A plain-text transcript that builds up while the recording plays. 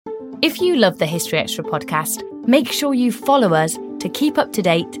If you love the History Extra podcast, make sure you follow us to keep up to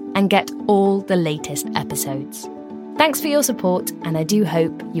date and get all the latest episodes. Thanks for your support, and I do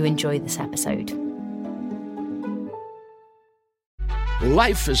hope you enjoy this episode.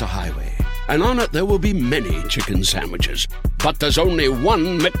 Life is a highway, and on it there will be many chicken sandwiches. But there's only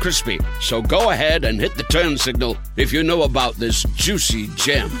one McCrispy. So go ahead and hit the turn signal if you know about this juicy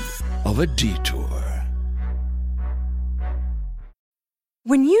gem of a detour.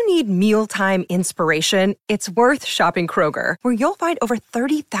 When you need mealtime inspiration, it's worth shopping Kroger, where you'll find over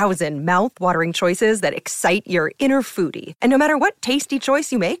 30,000 mouth-watering choices that excite your inner foodie. And no matter what tasty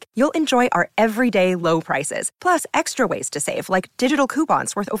choice you make, you'll enjoy our everyday low prices, plus extra ways to save, like digital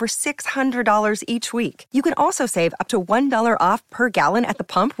coupons worth over $600 each week. You can also save up to $1 off per gallon at the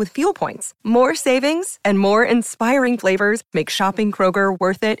pump with fuel points. More savings and more inspiring flavors make shopping Kroger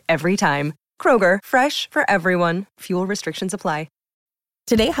worth it every time. Kroger, fresh for everyone. Fuel restrictions apply.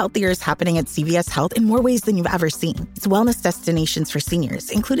 Today, healthier is happening at CVS Health in more ways than you've ever seen. It's wellness destinations for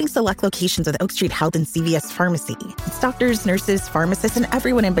seniors, including select locations with Oak Street Health and CVS Pharmacy. It's doctors, nurses, pharmacists, and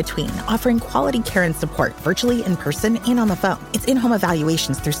everyone in between, offering quality care and support virtually, in person, and on the phone. It's in-home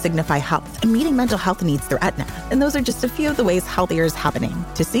evaluations through Signify Health and meeting mental health needs through Aetna. And those are just a few of the ways healthier is happening.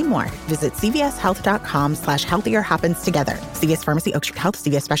 To see more, visit cvshealth.com/healthier happens together. CVS Pharmacy, Oak Street Health,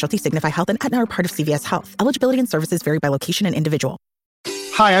 CVS Specialty, Signify Health, and Aetna are part of CVS Health. Eligibility and services vary by location and individual.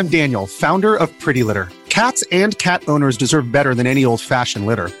 Hi, I'm Daniel, founder of Pretty Litter. Cats and cat owners deserve better than any old-fashioned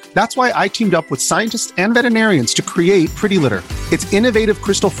litter. That's why I teamed up with scientists and veterinarians to create Pretty Litter. Its innovative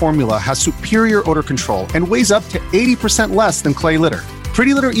crystal formula has superior odor control and weighs up to 80% less than clay litter.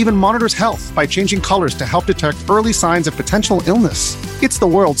 Pretty Litter even monitors health by changing colors to help detect early signs of potential illness. It's the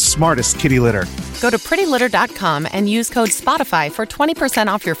world's smartest kitty litter. Go to prettylitter.com and use code SPOTIFY for 20%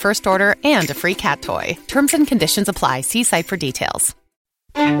 off your first order and a free cat toy. Terms and conditions apply. See site for details.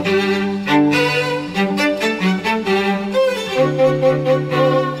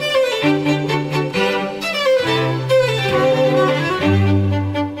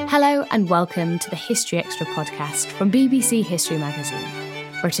 Hello and welcome to the History Extra podcast from BBC History Magazine,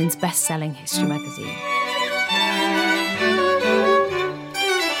 Britain's best-selling history magazine.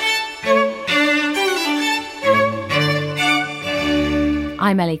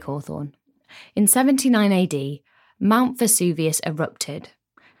 I'm Ellie Cawthorne. In 79 AD, Mount Vesuvius erupted,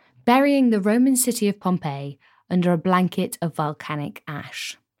 burying the Roman city of Pompeii under a blanket of volcanic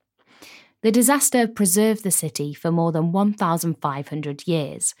ash. The disaster preserved the city for more than 1,500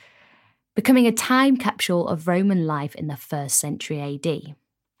 years, becoming a time capsule of Roman life in the 1st century AD.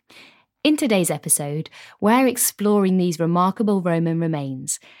 In today's episode, we're exploring these remarkable Roman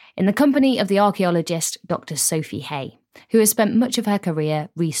remains in the company of the archaeologist Dr. Sophie Hay, who has spent much of her career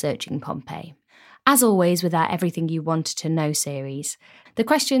researching Pompeii. As always with our Everything You Wanted to Know series, the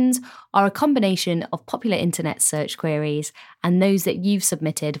questions are a combination of popular internet search queries and those that you've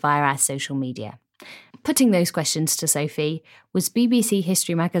submitted via our social media. Putting those questions to Sophie was BBC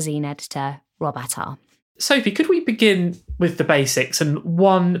History Magazine editor Rob Attar. Sophie, could we begin with the basics and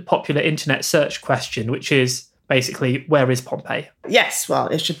one popular internet search question, which is basically, where is Pompeii? Yes, well,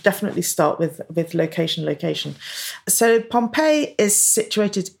 it should definitely start with location. So Pompeii is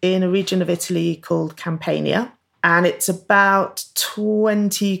situated in a region of Italy called Campania, and it's about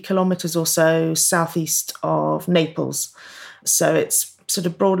 20 kilometres or so southeast of Naples. So it's sort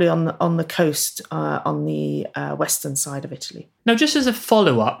of broadly on the coast, on the western side of Italy. Now, just as a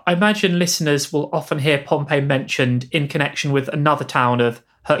follow-up, I imagine listeners will often hear Pompeii mentioned in connection with another town of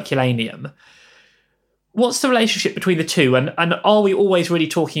Herculaneum. What's the relationship between the two? And are we always really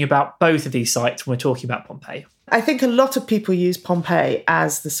talking about both of these sites when we're talking about Pompeii? I think a lot of people use Pompeii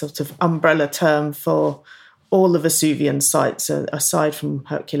as the sort of umbrella term for all the Vesuvian sites. Aside from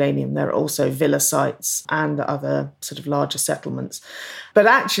Herculaneum, there are also villa sites and other sort of larger settlements. But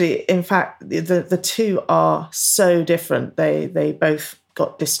actually, in fact, the two are so different. They both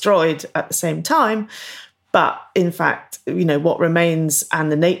got destroyed at the same time. But in fact, what remains and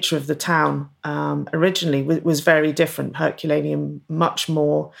the nature of the town originally was very different. Herculaneum, much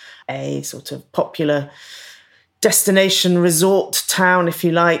more a sort of popular destination resort town, if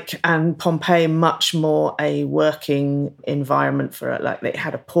you like, and Pompeii much more a working environment for it. Like, they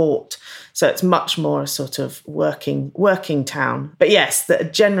had a port, so it's much more a sort of working town. But yes,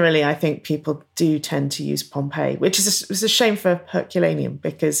 generally I think people do tend to use Pompeii, which is a shame for Herculaneum,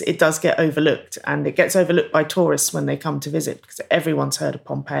 because it does get overlooked, and it gets overlooked by tourists when they come to visit, because everyone's heard of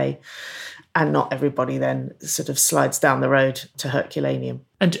Pompeii, and not everybody then sort of slides down the road to Herculaneum.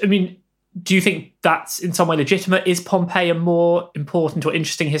 And I mean, Do you think that's in some way legitimate? Is Pompeii a more important or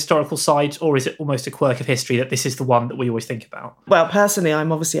interesting historical site, or is it almost a quirk of history that this is the one that we always think about? Well, personally,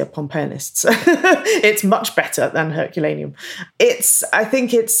 I'm obviously a Pompeianist, so it's much better than Herculaneum. I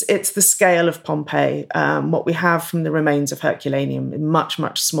think it's the scale of Pompeii. What we have from the remains of Herculaneum is much,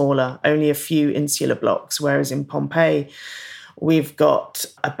 much smaller, only a few insular blocks, whereas in Pompeii, we've got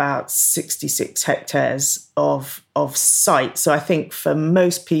about 66 hectares of site. So I think for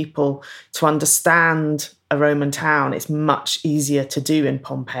most people to understand a Roman town, it's much easier to do in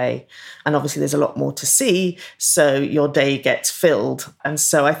Pompeii. And obviously there's a lot more to see, so your day gets filled. And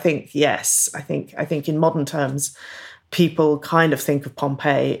so I think, yes, I think in modern terms, people kind of think of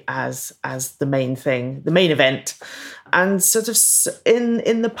Pompeii as the main thing, the main event. And sort of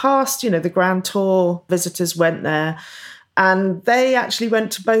in the past, the Grand Tour visitors went there, and they actually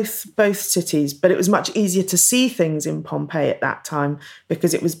went to both cities, but it was much easier to see things in Pompeii at that time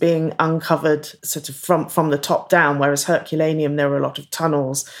because it was being uncovered sort of from the top down, whereas Herculaneum, there were a lot of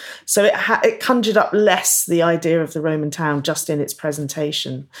tunnels. So it conjured up less the idea of the Roman town just in its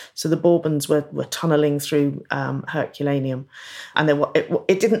presentation. So the Bourbons were tunnelling through Herculaneum, and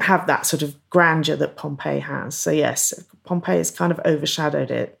it didn't have that sort of grandeur that Pompeii has. So yes, Pompeii has kind of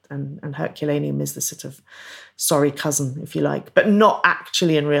overshadowed it, and Herculaneum is the sort of sorry cousin, if you like, but not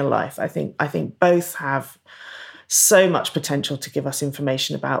actually in real life. I think both have so much potential to give us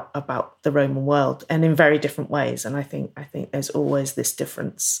information about the Roman world, and in very different ways. And I think there's always this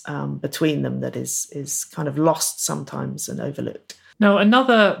difference between them that is kind of lost sometimes and overlooked. Now,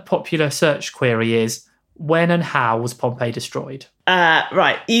 another popular search query is, when and how was Pompeii destroyed?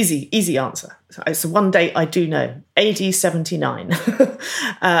 Right, easy answer. So one date I do know, AD 79.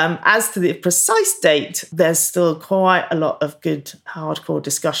 As to the precise date, there's still quite a lot of good hardcore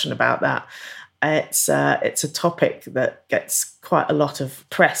discussion about that. It's a topic that gets quite a lot of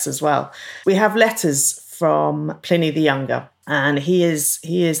press as well. We have letters from Pliny the Younger, and he is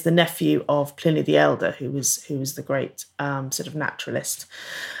the nephew of Pliny the Elder, who was the great sort of naturalist.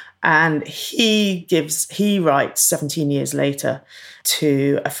 And he writes 17 years later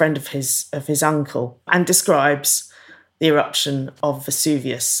to a friend of his uncle and describes the eruption of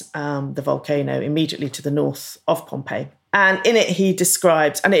Vesuvius, the volcano immediately to the north of Pompeii. And in it he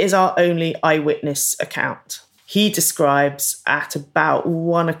describes, and it is our only eyewitness account, he describes at about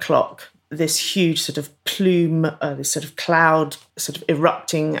 1 o'clock this huge sort of plume, this sort of cloud sort of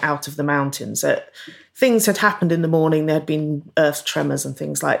erupting out of the mountains. Things had happened in the morning. There had been earth tremors and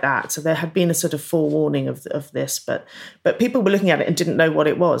things like that. So there had been a sort of forewarning of this, but people were looking at it and didn't know what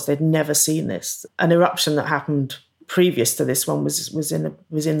it was. They'd never seen this. An eruption that happened previous to this one was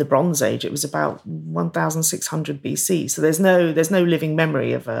in the Bronze Age. It was about 1600 BC. So there's no living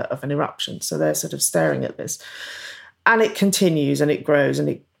memory of an eruption. So they're sort of staring at this, and it continues and it grows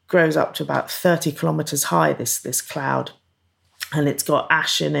up to about 30 kilometers high. This cloud. And it's got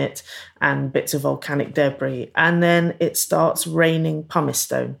ash in it and bits of volcanic debris. And then it starts raining pumice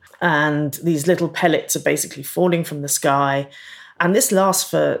stone. And these little pellets are basically falling from the sky. And this lasts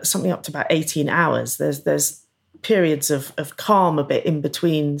for something up to about 18 hours. There's periods of calm a bit in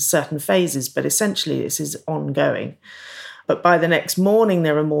between certain phases, but essentially this is ongoing. But by the next morning,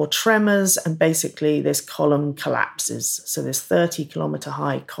 there are more tremors, and basically this column collapses. So this 30-kilometer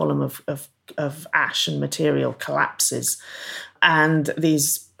high column of ash and material collapses. And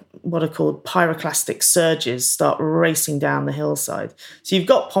these, what are called pyroclastic surges, start racing down the hillside. So you've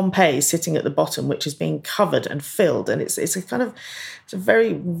got Pompeii sitting at the bottom, which is being covered and filled. And it's a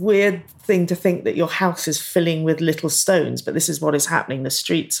very weird thing to think that your house is filling with little stones, but this is what is happening. The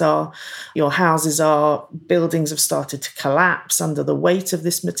streets are, your houses are, buildings have started to collapse under the weight of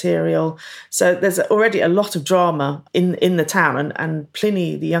this material. So there's already a lot of drama in the town. And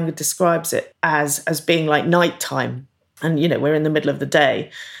Pliny the Younger describes it as being like nighttime. And, we're in the middle of the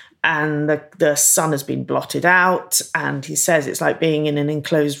day and the sun has been blotted out. And he says it's like being in an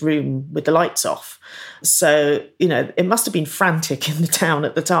enclosed room with the lights off. So, it must have been frantic in the town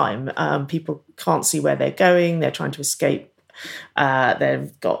at the time. People can't see where they're going. They're trying to escape.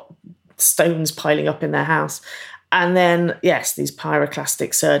 They've got stones piling up in their house. And then, yes, these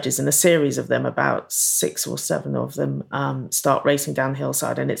pyroclastic surges, and a series of them, about 6 or 7 of them, start racing down the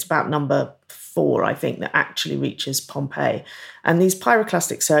hillside. And it's about number 4, I think, that actually reaches Pompeii. And these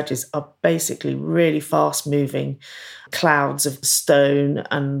pyroclastic surges are basically really fast-moving clouds of stone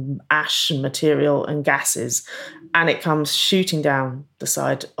and ash and material and gases. And it comes shooting down the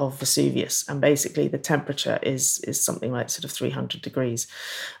side of Vesuvius. And basically the temperature is something like sort of 300 degrees.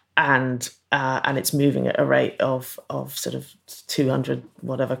 And it's moving at a rate of sort of 200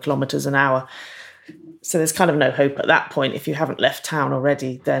 whatever kilometers an hour. So there's kind of no hope at that point. If you haven't left town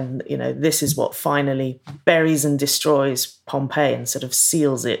already, then, this is what finally buries and destroys Pompeii and sort of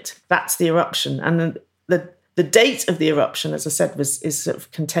seals it. That's the eruption. And the date of the eruption, as I said, is sort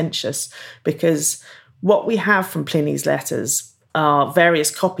of contentious, because what we have from Pliny's letters are various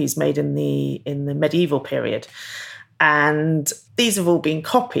copies made in the medieval period. And these have all been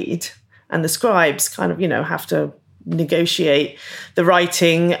copied, and the scribes kind of, have to negotiate the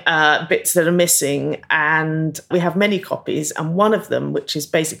writing bits that are missing. And we have many copies, and one of them, which is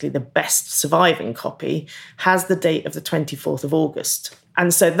basically the best surviving copy, has the date of the 24th of August.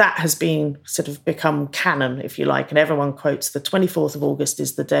 And so that has been sort of become canon, if you like, and everyone quotes the 24th of August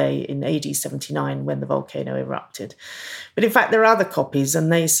is the day in AD 79 when the volcano erupted. But in fact, there are other copies, and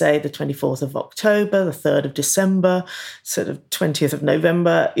they say the 24th of October, the 3rd of December, sort of 20th of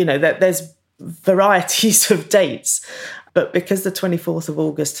November, there's varieties of dates. But because the 24th of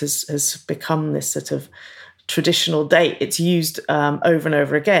August has become this sort of traditional date, it's used over and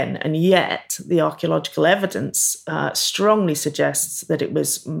over again. And yet the archaeological evidence strongly suggests that it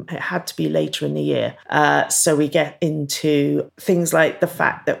had to be later in the year. So we get into things like the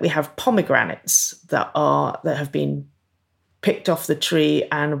fact that we have pomegranates that have been picked off the tree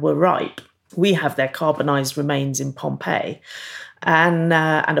and were ripe. We have their carbonized remains in Pompeii, and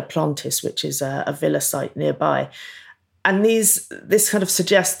a plantis, which is a villa site nearby. And this kind of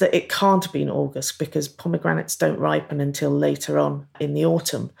suggests that it can't have been August, because pomegranates don't ripen until later on in the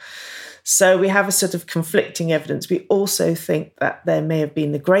autumn. So we have a sort of conflicting evidence. We also think that there may have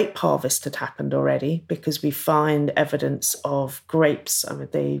been the grape harvest had happened already, because we find evidence of grapes. I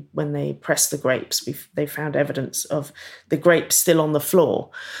mean, when they pressed the grapes, they found evidence of the grapes still on the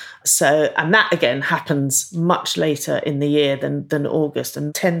floor. So, and that again happens much later in the year than August,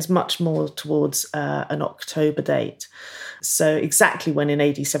 and tends much more towards an October date. So exactly when in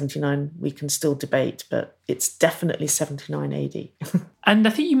AD 79 we can still debate, but it's definitely 79 AD. And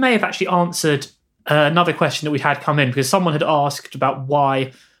I think you may have actually answered another question that we had come in, because someone had asked about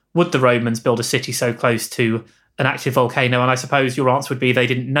why would the Romans build a city so close to an active volcano, and I suppose your answer would be they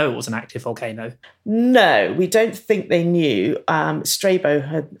didn't know it was an active volcano. No, we don't think they knew.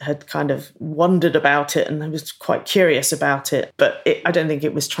 Strabo had kind of wondered about it and was quite curious about it, but I don't think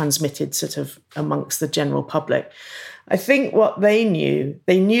it was transmitted sort of amongst the general public. I think what they knew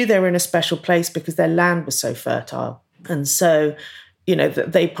they were in a special place because their land was so fertile. And so,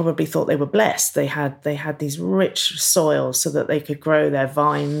 they probably thought they were blessed. They had these rich soils so that they could grow their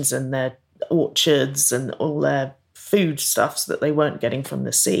vines and their orchards and all their food stuffs that they weren't getting from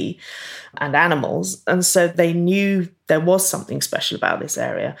the sea and animals. And so they knew there was something special about this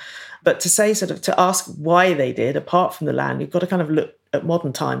area. But to ask why they did, apart from the land, you've got to kind of look at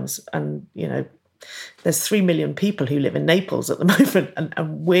modern times. And, there's 3 million people who live in Naples at the moment,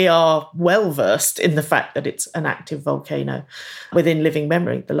 and we are well versed in the fact that it's an active volcano within living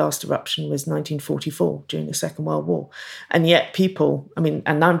memory. The last eruption was 1944 during the Second World War. And yet people, and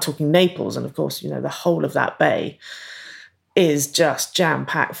now I'm talking Naples, and of course, the whole of that bay is just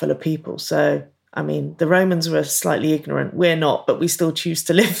jam-packed full of people. So, the Romans were slightly ignorant. We're not, but we still choose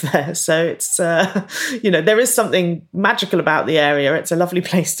to live there. So it's, there is something magical about the area. It's a lovely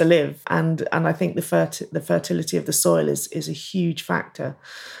place to live. And I think the fertility of the soil is a huge factor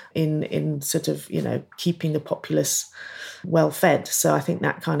in sort of, keeping the populace well fed. So I think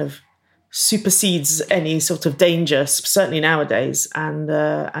that kind of supersedes any sort of danger, certainly nowadays. And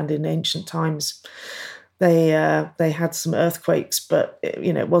in ancient times, they had some earthquakes, but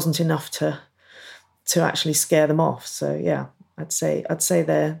it wasn't enough to actually scare them off. So yeah, I'd say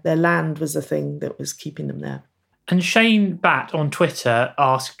their land was the thing that was keeping them there. And Shane Batt on Twitter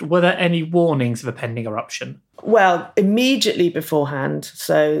asked, were there any warnings of a pending eruption? Well, immediately beforehand,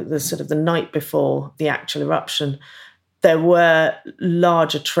 so the night before the actual eruption, there were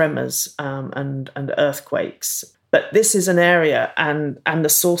larger tremors and earthquakes. But this is an area, and the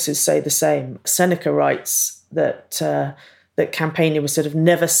sources say the same. Seneca writes that Campania was sort of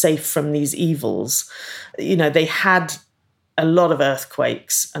never safe from these evils. They had a lot of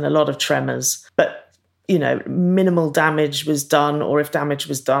earthquakes and a lot of tremors, but, minimal damage was done, or if damage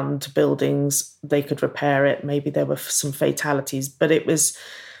was done to buildings, they could repair it. Maybe there were some fatalities, but it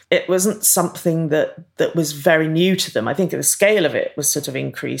wasn't something that was very new to them. I think the scale of it was sort of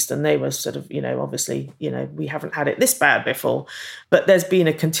increased, and they were sort of, obviously, we haven't had it this bad before. But there's been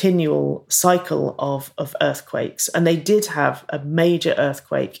a continual cycle of earthquakes. And they did have a major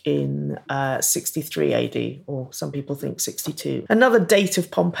earthquake in 63 AD, or some people think 62. Another date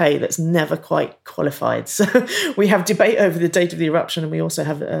of Pompeii that's never quite qualified. So we have debate over the date of the eruption, and we also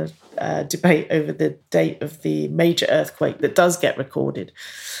have debate over the date of the major earthquake that does get recorded.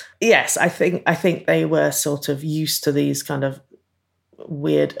 Yes, I think they were sort of used to these kind of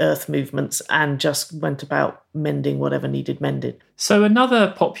weird earth movements and just went about mending whatever needed mended. So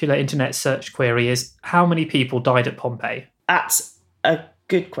another popular internet search query is, how many people died at Pompeii? That's a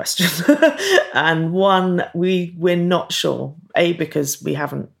good question. And one, we're not sure. Because we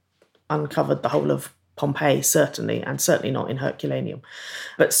haven't uncovered the whole of Pompeii, certainly, and certainly not in Herculaneum.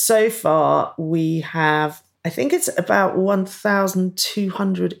 But so far we have, I think it's about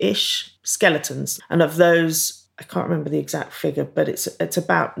 1,200-ish skeletons. And of those, I can't remember the exact figure, but it's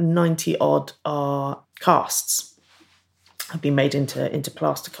about 90 odd are casts, have been made into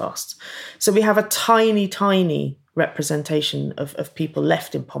plaster casts. So we have a tiny, tiny representation of people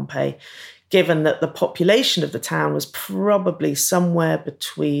left in Pompeii, given that the population of the town was probably somewhere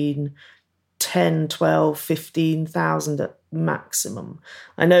between 10, 12, 15,000 at maximum.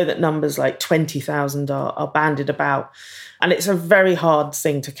 I know that numbers like 20,000 are bandied about, and it's a very hard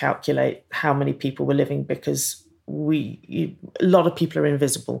thing to calculate how many people were living because a lot of people are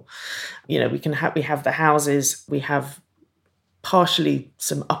invisible. We have the houses, we have partially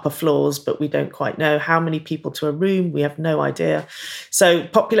some upper floors, but we don't quite know how many people to a room. We have no idea. So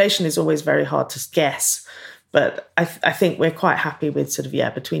population is always very hard to guess. But I think we're quite happy with sort of,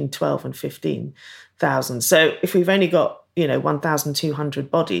 between 12 and 15,000. So if we've only got, 1,200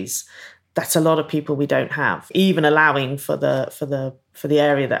 bodies, that's a lot of people we don't have, even allowing for the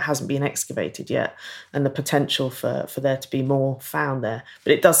area that hasn't been excavated yet and the potential for there to be more found there.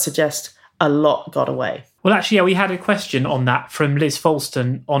 But it does suggest a lot got away. Well, actually, we had a question on that from Liz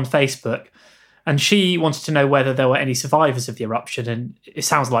Falston on Facebook, and she wanted to know whether there were any survivors of the eruption, and it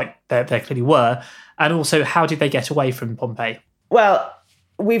sounds like there clearly were. And also, how did they get away from Pompeii? Well,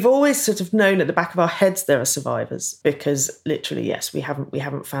 we've always sort of known at the back of our heads there are survivors because literally, yes, we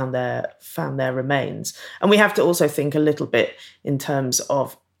haven't found their remains. And we have to also think a little bit in terms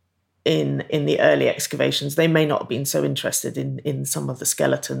of in the early excavations, they may not have been so interested in some of the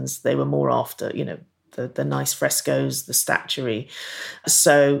skeletons. They were more after, the nice frescoes, the statuary.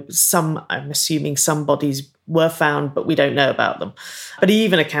 So I'm assuming some bodies were found, but we don't know about them. But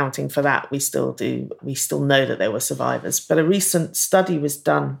even accounting for that, we still know that there were survivors. But a recent study was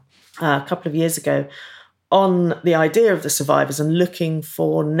done a couple of years ago on the idea of the survivors and looking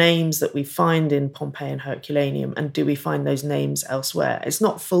for names that we find in Pompeii and Herculaneum, and do we find those names elsewhere? It's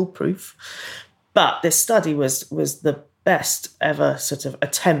not foolproof, but this study was the best ever sort of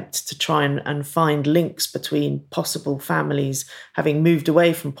attempt to try and find links between possible families having moved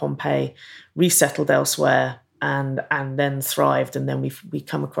away from Pompeii, resettled elsewhere, and then thrived, and then we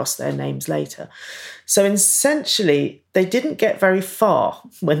come across their names later. So essentially, they didn't get very far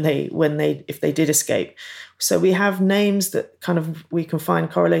if they did escape. So we have names that kind of we can find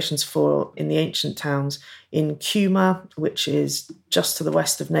correlations for in the ancient towns in Cuma, which is just to the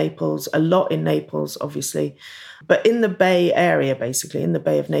west of Naples, a lot in Naples, obviously, but in the Bay area, basically in the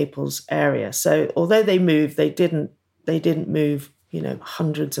Bay of Naples area. So although they moved, they didn't move,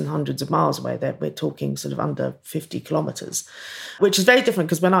 hundreds and hundreds of miles away. We're talking sort of under 50 kilometers, which is very different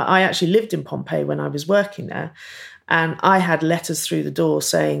because when I actually lived in Pompeii when I was working there, and I had letters through the door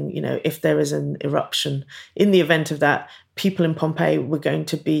saying, if there is an eruption, in the event of that, people in Pompeii were going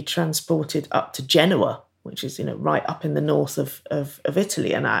to be transported up to Genoa, which is, right up in the north of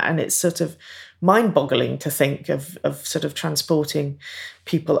Italy. And it's sort of mind-boggling to think of sort of transporting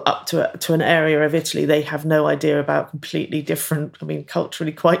people up to an area of Italy they have no idea about, completely different,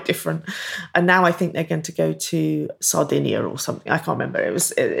 culturally quite different. And now I think they're going to go to Sardinia or something. I can't remember.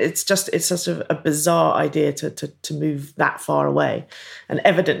 It's sort of a bizarre idea to move that far away. And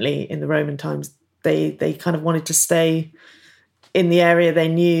evidently in the Roman times, they kind of wanted to stay in the area they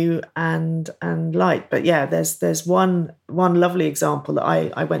knew and liked. But yeah, there's one lovely example that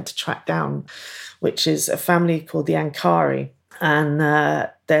I went to track down, which is a family called the Ancari. And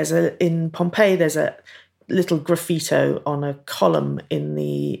in Pompeii, there's a little graffito on a column in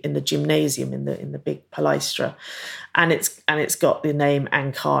the gymnasium in the big palaestra, and it's got the name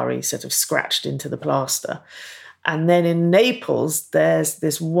Ancari sort of scratched into the plaster. And then in Naples, there's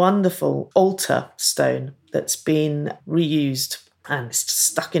this wonderful altar stone that's been reused and it's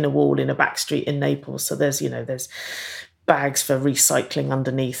stuck in a wall in a back street in Naples. So there's bags for recycling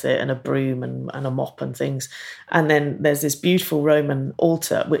underneath it and a broom and a mop and things. And then there's this beautiful Roman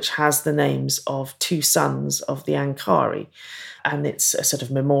altar which has the names of two sons of the Ancari. And it's a sort of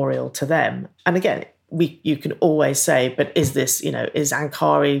memorial to them. And again, you can always say, but is this, is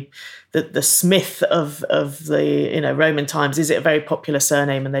Ancari the smith of the Roman times? Is it a very popular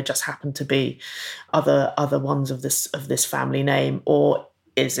surname and there just happen to be other ones of this family name, or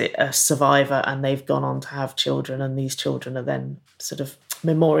is it a survivor and they've gone on to have children, and these children are then sort of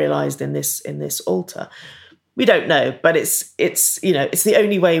memorialized in this altar? We don't know, but it's the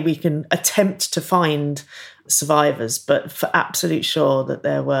only way we can attempt to find survivors. But for absolute sure that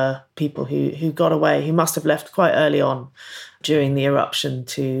there were people who got away, who must have left quite early on during the eruption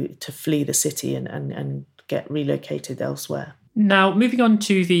to flee the city and get relocated elsewhere. Now, moving on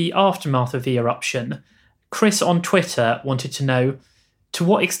to the aftermath of the eruption, Chris on Twitter wanted to know, to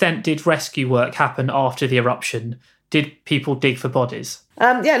what extent did rescue work happen after the eruption? Did people dig for bodies?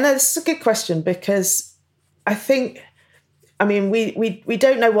 This is a good question, because I think, we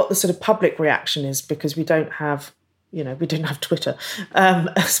don't know what the sort of public reaction is, because we don't have Twitter.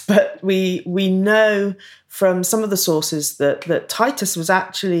 But we know from some of the sources that Titus was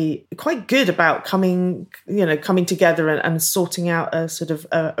actually quite good about coming together and sorting out a sort of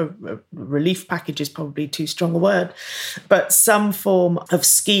a relief package is probably too strong a word, but some form of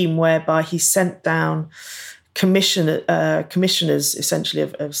scheme whereby he sent down commissioners, essentially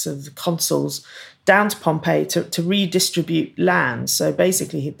of sort of the consuls, down to Pompeii to redistribute land. So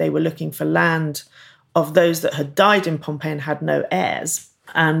basically they were looking for land of those that had died in Pompeii and had no heirs,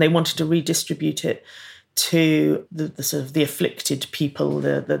 and they wanted to redistribute it to the sort of the afflicted people,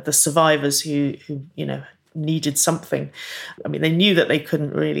 the survivors who needed something. They knew that they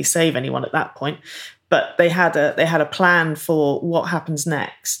couldn't really save anyone at that point, but they had a plan for what happens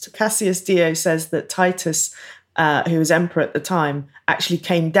next. Cassius Dio says that Titus, who was emperor at the time, actually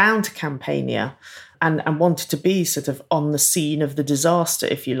came down to Campania and wanted to be sort of on the scene of the disaster,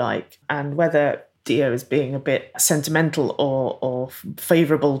 if you like. And whether Dio is being a bit sentimental or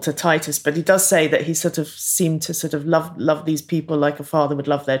favourable to Titus, but he does say that he sort of seemed to sort of love these people like a father would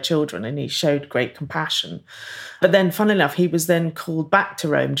love their children, and he showed great compassion. But then, funnily enough, he was then called back to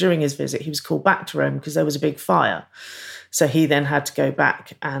Rome during his visit. He was called back to Rome because there was a big fire. So he then had to go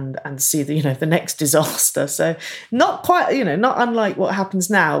back and see the next disaster. So not quite, not unlike what happens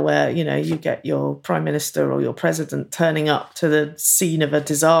now, where, you get your prime minister or your president turning up to the scene of a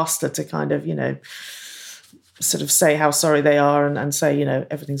disaster to kind of, sort of say how sorry they are and say,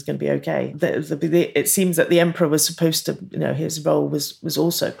 everything's going to be okay. It seems that the emperor was supposed to, his role was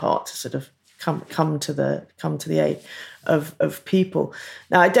also part to sort of come to the aid of people.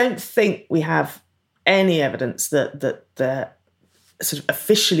 Now, I don't think we have any evidence that sort of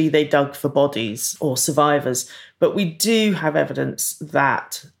officially they dug for bodies or survivors, but we do have evidence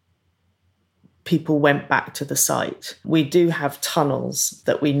that people went back to the site. We do have tunnels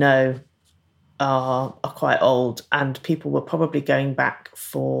that we know are quite old, and people were probably going back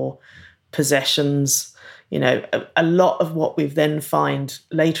for possessions. A lot of what we've then find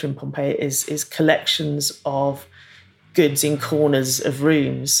later in Pompeii is collections of goods in corners of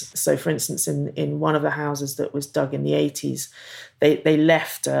rooms. So, for instance, in one of the houses that was dug in the 80s, they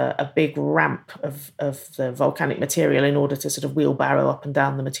left a big ramp of the volcanic material in order to sort of wheelbarrow up and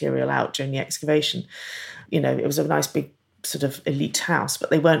down the material out during the excavation. It was a nice big sort of elite house, but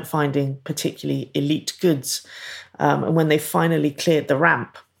they weren't finding particularly elite goods. And when they finally cleared the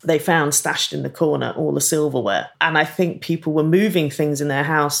ramp, they found stashed in the corner all the silverware. And I think people were moving things in their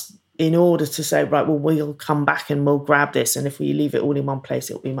house in order to say, right, well, we'll come back and we'll grab this. And if we leave it all in one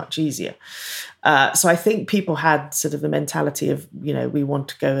place, it'll be much easier. So I think people had sort of the mentality of, we want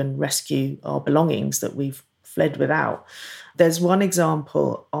to go and rescue our belongings that we've fled without. There's one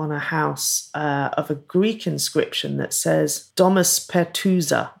example on a house of a Greek inscription that says Domus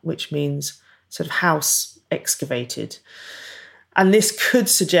Pertusa, which means sort of house excavated. And this could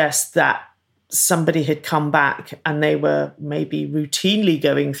suggest that somebody had come back and they were maybe routinely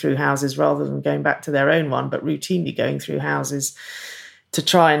going through houses rather than going back to their own one, but routinely going through houses to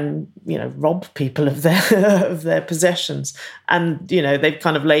try and, rob people of their possessions. And, they've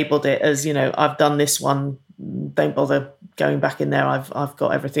kind of labelled it as, I've done this one, don't bother going back in there. I've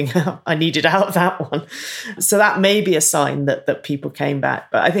got everything I needed out of that one. So that may be a sign that people came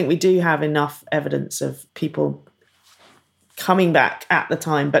back. But I think we do have enough evidence of people coming back at the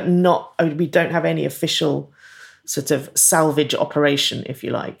time, but we don't have any official sort of salvage operation, if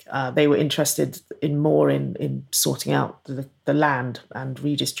you like. They were interested in sorting out the land and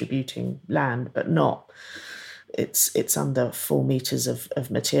redistributing land, but not. It's under 4 meters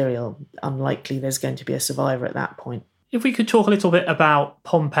of material. Unlikely there's going to be a survivor at that point. If we could talk a little bit about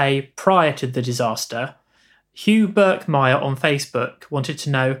Pompeii prior to the disaster, Hugh Birkmeyer on Facebook wanted to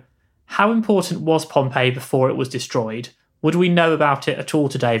know, how important was Pompeii before it was destroyed? Would we know about it at all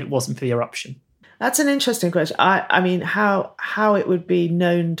today if it wasn't for the eruption? That's an interesting question. I mean, how it would be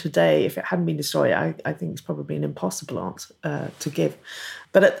known today if it hadn't been destroyed, I think it's probably an impossible answer to give.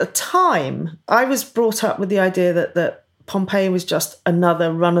 But at the time, I was brought up with the idea that Pompeii was just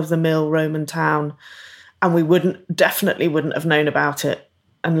another run-of-the-mill Roman town, and we definitely wouldn't have known about it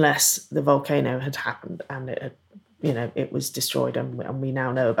unless the volcano had happened and it was destroyed, and we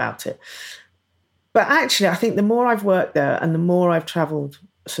now know about it. But actually, I think the more I've worked there and the more I've travelled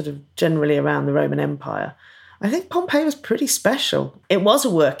sort of generally around the Roman Empire, I think Pompeii was pretty special. It was a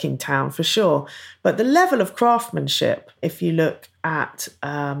working town for sure, but the level of craftsmanship, if you look at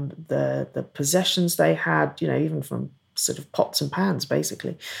the possessions they had, even from sort of pots and pans,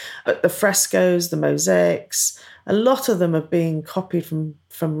 basically, but the frescoes, the mosaics, a lot of them are being copied from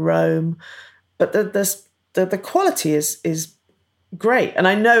Rome, but the quality is great. And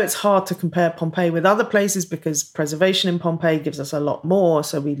I know it's hard to compare Pompeii with other places because preservation in Pompeii gives us a lot more.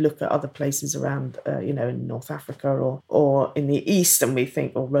 So we look at other places around, in North Africa or in the East, and we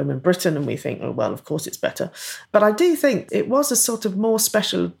think, or Roman Britain, and we think, oh, well, of course it's better. But I do think it was a sort of more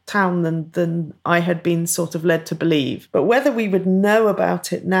special town than I had been sort of led to believe. But whether we would know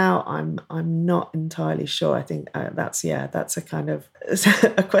about it now, I'm not entirely sure. I think that's a kind of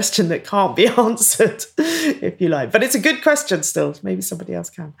a question that can't be answered, if you like. But it's a good question still. Maybe somebody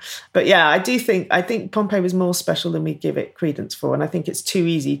else can. But yeah, I think Pompeii was more special than we give it credence for. And I think it's too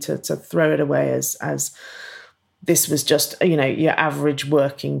easy to throw it away as this was just, your average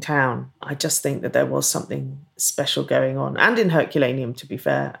working town. I just think that there was something special going on. And in Herculaneum, to be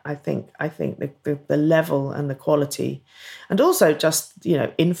fair, I think the level and the quality, and also just,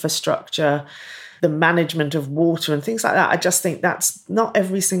 infrastructure, the management of water and things like that. I just think that's not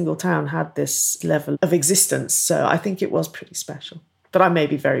every single town had this level of existence. So I think it was pretty special, but I may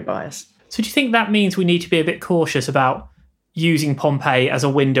be very biased. So do you think that means we need to be a bit cautious about using Pompeii as a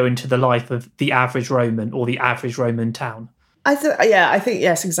window into the life of the average Roman or the average Roman town? I think,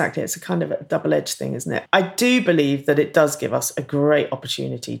 yes, exactly. It's a kind of a double-edged thing, isn't it? I do believe that it does give us a great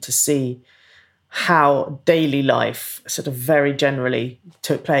opportunity to see how daily life sort of very generally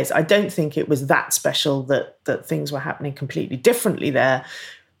took place. I don't think it was that special that things were happening completely differently there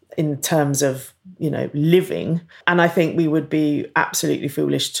in terms of, living. And I think we would be absolutely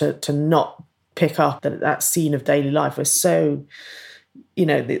foolish to not pick up that scene of daily life was so,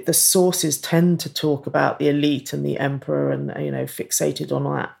 the sources tend to talk about the elite and the emperor and, fixated on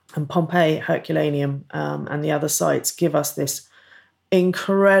that. And Pompeii, Herculaneum, and the other sites give us this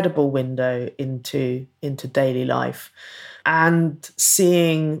incredible window into daily life and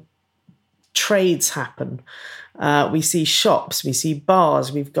seeing trades happen. We see shops, we see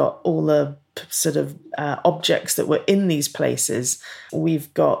bars, we've got all the sort of objects that were in these places.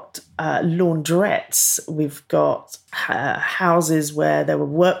 We've got laundrettes, we've got houses where there were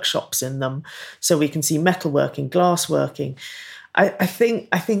workshops in them, so we can see metalworking, glassworking. I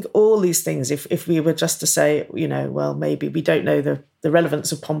think all these things, if we were just to say, well, maybe we don't know the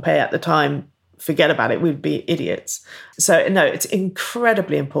relevance of Pompeii at the time, forget about it, we'd be idiots. So no, it's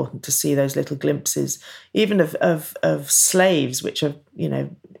incredibly important to see those little glimpses, even of slaves, which are,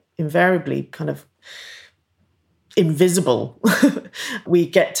 invariably kind of invisible. We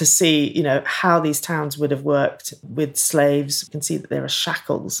get to see, how these towns would have worked with slaves. You can see that there are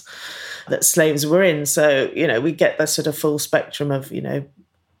shackles that slaves were in. So, we get the sort of full spectrum of,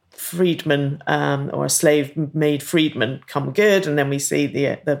 freedman or a slave-made freedman come good. And then we see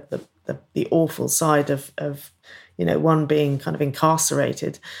the awful side of one being kind of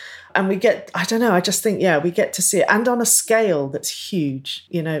incarcerated. And we get, I just think, we get to see it. And on a scale that's huge.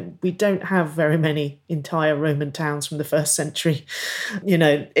 We don't have very many entire Roman towns from the first century.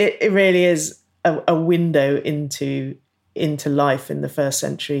 It really is a window into life in the first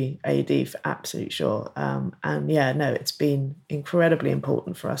century AD for absolute sure. It's been incredibly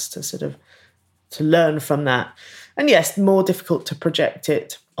important for us to sort of to learn from that. And yes, more difficult to project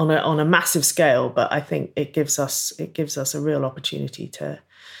it on a massive scale, but I think it gives us a real opportunity to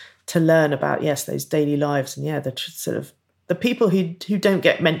learn about, yes, those daily lives and the sort of the people who don't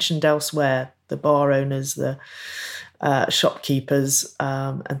get mentioned elsewhere, the bar owners, the shopkeepers,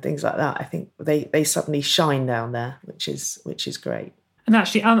 and things like that. I think they suddenly shine down there, which is great. And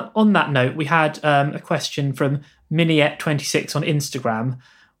actually, on that note, we had a question from Miniette26 on Instagram,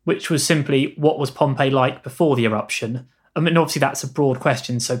 which was simply, what was Pompeii like before the eruption? I mean, obviously that's a broad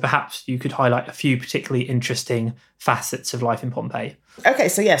question, so perhaps you could highlight a few particularly interesting facets of life in Pompeii. Okay,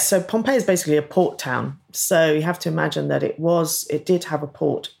 so Pompeii is basically a port town. So you have to imagine that it did have a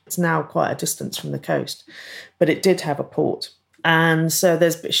port. It's now quite a distance from the coast, but it did have a port. And so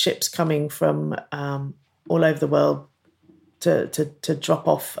there's ships coming from all over the world, to drop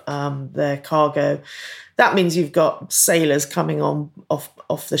off their cargo. That means you've got sailors coming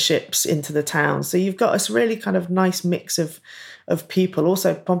off the ships into the town. So you've got this really kind of nice mix of people.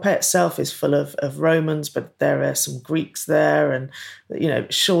 Also, Pompeii itself is full of Romans, but there are some Greeks there, and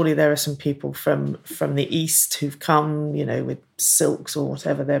surely there are some people from the east who've come, with silks or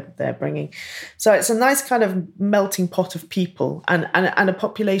whatever they're bringing. So it's a nice kind of melting pot of people and a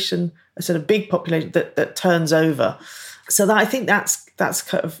population, a sort of big population that turns over. So that I think that's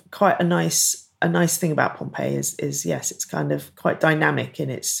kind of quite a nice thing about Pompeii is yes, it's kind of quite dynamic in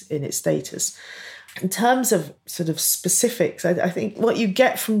its status. In terms of sort of specifics, I think what you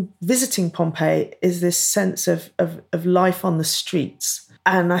get from visiting Pompeii is this sense of life on the streets.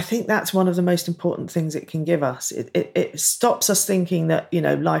 And I think that's one of the most important things it can give us. It stops us thinking that,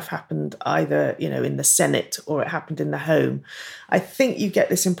 life happened either, in the Senate or it happened in the home. I think you get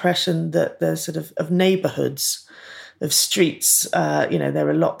this impression that the sort of neighbourhoods, of streets, there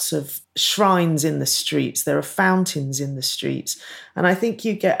are lots of shrines in the streets, there are fountains in the streets. And I think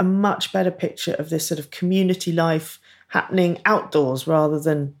you get a much better picture of this sort of community life happening outdoors rather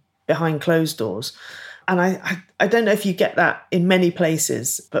than behind closed doors. And I don't know if you get that in many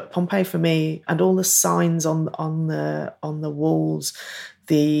places, but Pompeii for me, and all the signs on the walls,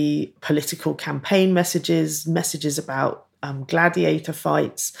 the political campaign messages about gladiator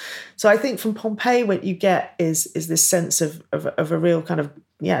fights. So I think from Pompeii, what you get is this sense of a real kind of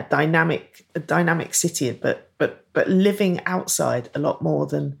dynamic city, but living outside a lot more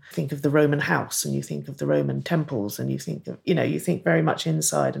than think of the Roman house and you think of the Roman temples and you think of you think very much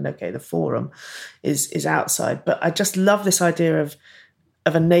inside, and okay, the Forum is outside. But I just love this idea of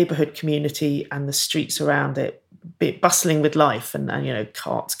a neighborhood community and the streets around it bustling with life and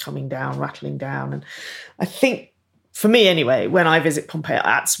carts coming down, rattling down. And I think, for me anyway, when I visit Pompeii,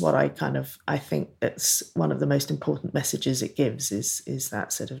 that's what I think that's one of the most important messages it gives is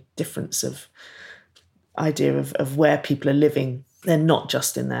that sort of difference of idea of where people are living. They're not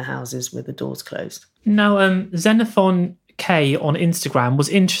just in their houses with the doors closed. Now, Xenophon K on Instagram was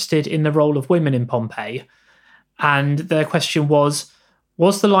interested in the role of women in Pompeii. And their question was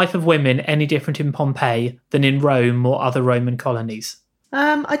the life of women any different in Pompeii than in Rome or other Roman colonies?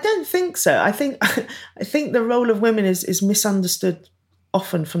 I don't think so. I think the role of women is misunderstood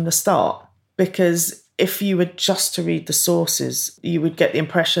often from the start, because if you were just to read the sources, you would get the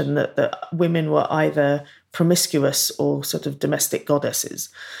impression that women were either promiscuous or sort of domestic goddesses,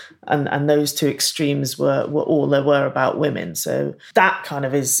 and those two extremes were all there were about women. So that kind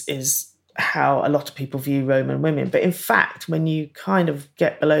of is how a lot of people view Roman women. But in fact, when you kind of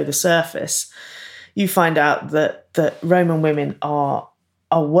get below the surface, you find out that Roman women are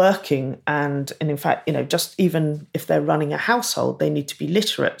working, and in fact, just even if they're running a household, they need to be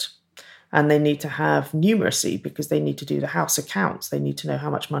literate and they need to have numeracy because they need to do the house accounts. They need to know how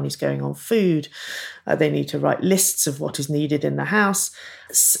much money's going on food. They need to write lists of what is needed in the house.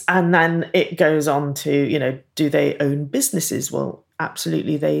 And then it goes on to, do they own businesses? Well,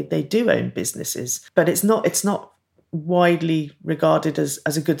 absolutely, they do own businesses, but it's not widely regarded as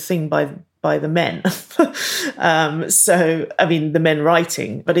a good thing by the men. So, I mean, the men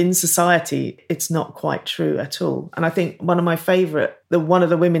writing, but in society, it's not quite true at all. And I think one of my favourite, one of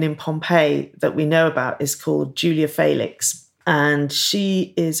the women in Pompeii that we know about is called Julia Felix. And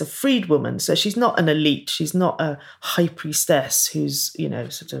she is a freedwoman. So she's not an elite. She's not a high priestess who's,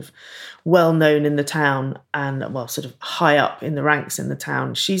 sort of well known in the town and, sort of high up in the ranks in the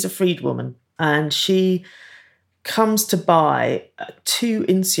town. She's a freedwoman. And she comes to buy 2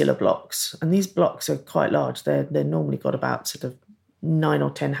 insular blocks, and these blocks are quite large. They're normally got about sort of 9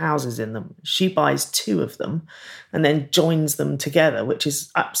 or 10 houses in them. She buys 2 of them and then joins them together, which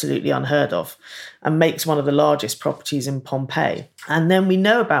is absolutely unheard of, and makes one of the largest properties in Pompeii. And then we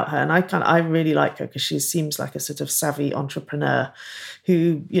know about her, and I really like her because she seems like a sort of savvy entrepreneur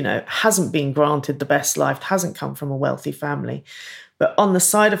who, hasn't been granted the best life, hasn't come from a wealthy family. But on the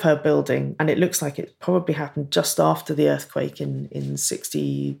side of her building, and it looks like it probably happened just after the earthquake in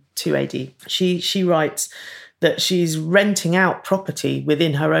 62 AD, she writes that she's renting out property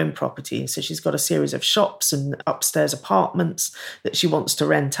within her own property. So she's got a series of shops and upstairs apartments that she wants to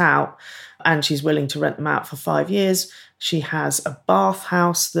rent out, and she's willing to rent them out for 5 years. She has a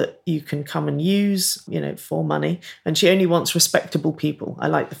bathhouse that you can come and use, for money. And she only wants respectable people. I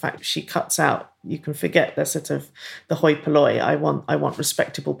like the fact that she cuts out, you can forget the sort of the hoi polloi. I want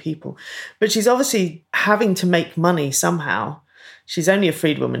respectable people. But she's obviously having to make money somehow. She's only a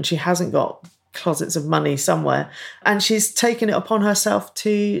freedwoman. She hasn't got closets of money somewhere. And she's taken it upon herself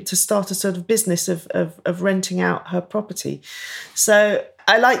to start a sort of business of renting out her property. So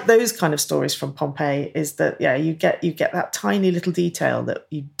I like those kind of stories from Pompeii, is that, you get that tiny little detail that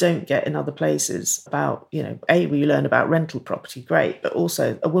you don't get in other places about, we learn about rental property, great, but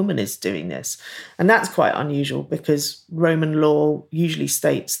also a woman is doing this. And that's quite unusual because Roman law usually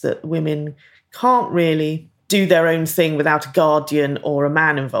states that women can't really do their own thing without a guardian or a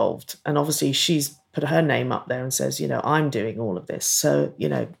man involved. And obviously she's put her name up there and says, I'm doing all of this. So,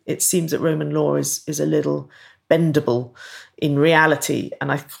 it seems that Roman law is a little bendable in reality.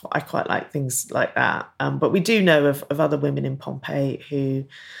 And I quite like things like that. But we do know of other women in Pompeii who,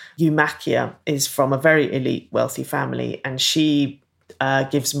 Eumachia is from a very elite, wealthy family, and she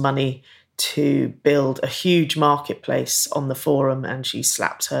gives money to build a huge marketplace on the Forum, and she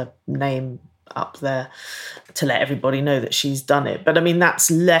slaps her name up there to let everybody know that she's done it. But I mean, that's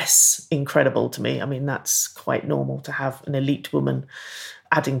less incredible to me. I mean, that's quite normal to have an elite woman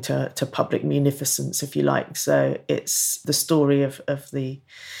adding to public munificence, if you like. So it's the story of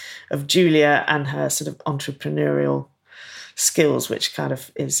Julia and her sort of entrepreneurial skills, which kind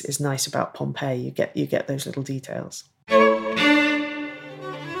of is nice about Pompeii. You get those little details.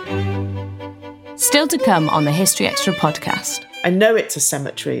 Still to come on the History Extra podcast. I know it's a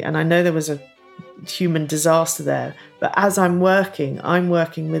cemetery, and I know there was a human disaster there, but as I'm working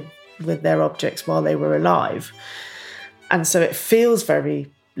with their objects while they were alive. And so it feels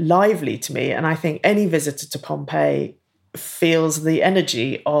very lively to me. And I think any visitor to Pompeii feels the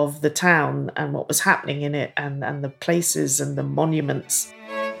energy of the town and what was happening in it, and the places and the monuments.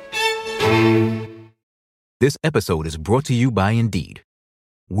 This episode is brought to you by Indeed.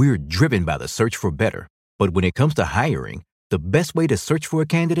 We're driven by the search for better, but when it comes to hiring, the best way to search for a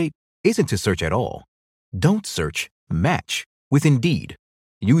candidate isn't to search at all. Don't search, match with Indeed.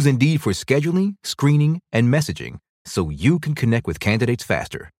 Use Indeed for scheduling, screening, and messaging so you can connect with candidates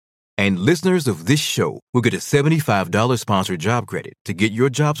faster. And listeners of this show will get a $75 sponsored job credit to get your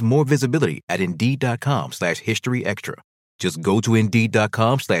jobs more visibility at Indeed.com/HistoryExtra. Just go to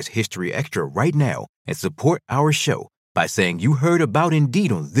Indeed.com/HistoryExtra right now and support our show by saying you heard about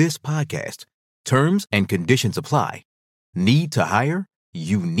Indeed on this podcast. Terms and conditions apply. Need to hire?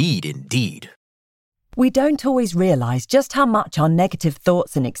 You need Indeed. We don't always realize just how much our negative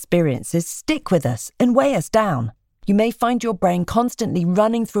thoughts and experiences stick with us and weigh us down. You may find your brain constantly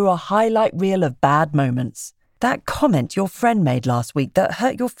running through a highlight reel of bad moments. That comment your friend made last week that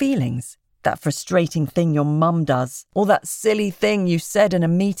hurt your feelings. That frustrating thing your mum does. Or that silly thing you said in a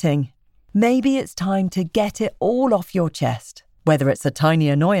meeting. Maybe it's time to get it all off your chest. Whether it's a tiny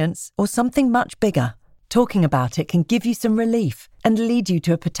annoyance or something much bigger, talking about it can give you some relief and lead you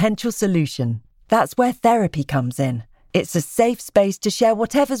to a potential solution. That's where therapy comes in. It's a safe space to share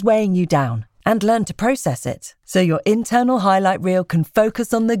whatever's weighing you down and learn to process it, so your internal highlight reel can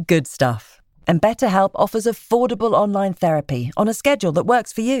focus on the good stuff. And BetterHelp offers affordable online therapy on a schedule that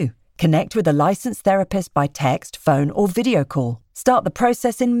works for you. Connect with a licensed therapist by text, phone, or video call. Start the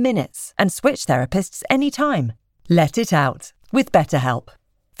process in minutes and switch therapists anytime. Let it out with BetterHelp.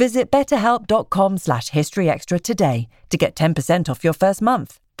 Visit betterhelp.com/historyextra today to get 10% off your first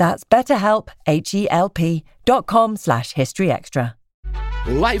month. That's BetterHelp, HELP.com/historyextra.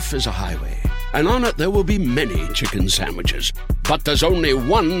 Life is a highway, and on it there will be many chicken sandwiches. But there's only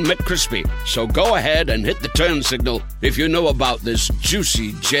one McCrispy. So go ahead and hit the turn signal if you know about this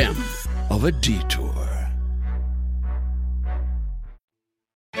juicy gem of a detour.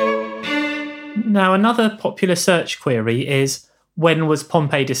 Now, another popular search query is, when was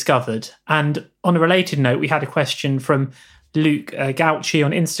Pompeii discovered? And on a related note, we had a question from Luke Gauci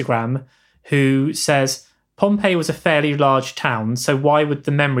on Instagram, who says, Pompeii was a fairly large town, so why would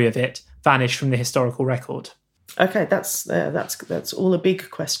the memory of it vanish from the historical record? Okay, that's all a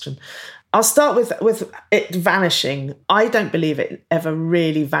big question. I'll start with it vanishing. I don't believe it ever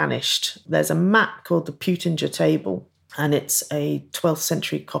really vanished. There's a map called the Putinger Table, and it's a 12th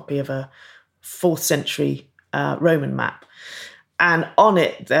century copy of a 4th century Roman map. And on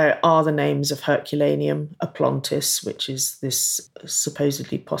it, there are the names of Herculaneum, Oplontis, which is this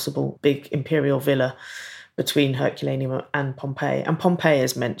supposedly possible big imperial villa between Herculaneum and Pompeii. And Pompeii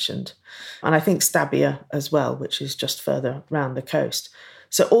is mentioned. And I think Stabia as well, which is just further round the coast.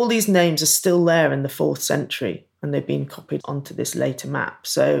 So all these names are still there in the 4th century, and they've been copied onto this later map.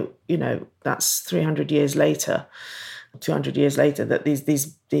 So, that's 300 years later, 200 years later, that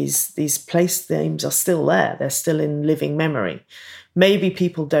these place names are still there. They're still in living memory. Maybe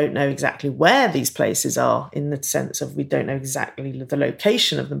people don't know exactly where these places are, in the sense of we don't know exactly the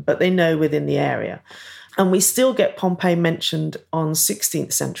location of them, but they know within the area. And we still get Pompeii mentioned on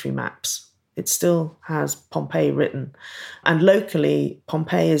 16th century maps. It still has Pompeii written. And locally,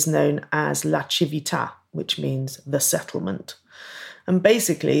 Pompeii is known as La Civita, which means the settlement. And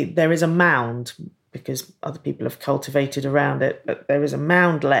basically there is a mound, because other people have cultivated around it, but there is a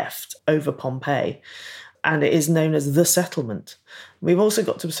mound left over Pompeii, and it is known as the settlement. We've also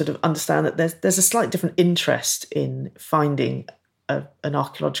got to sort of understand that there's a slight different interest in finding an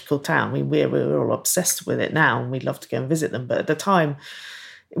archaeological town. We're all obsessed with it now, and we'd love to go and visit them. But at the time,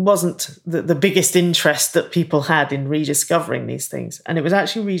 it wasn't the biggest interest that people had in rediscovering these things. And it was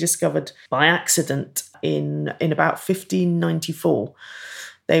actually rediscovered by accident in about 1594.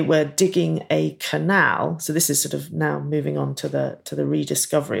 They were digging a canal. So this is sort of now moving on to the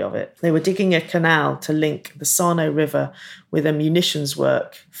rediscovery of it. They were digging a canal to link the Sarno River with a munitions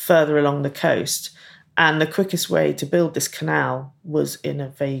work further along the coast. And the quickest way to build this canal was in a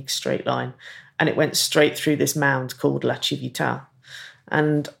vague straight line. And it went straight through this mound called La Civita.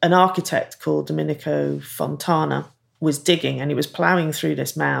 And an architect called Domenico Fontana was digging, and he was ploughing through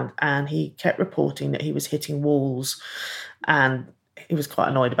this mound, and he kept reporting that he was hitting walls, and he was quite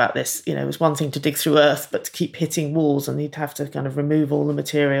annoyed about this. You know, it was one thing to dig through earth, but to keep hitting walls, and he'd have to kind of remove all the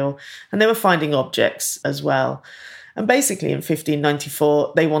material. And they were finding objects as well. And basically in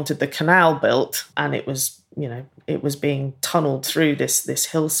 1594, they wanted the canal built, and it was being tunneled through this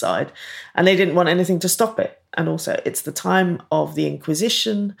hillside, and they didn't want anything to stop it. And also it's the time of the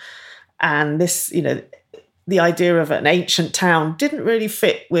Inquisition, and this, the idea of an ancient town didn't really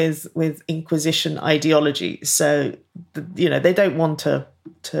fit with Inquisition ideology. So, they don't want to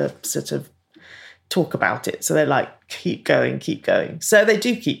sort of talk about it. So they're like, keep going. So they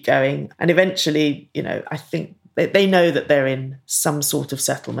do keep going. And eventually, I think they know that they're in some sort of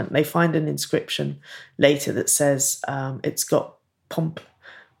settlement. They find an inscription later that says it's got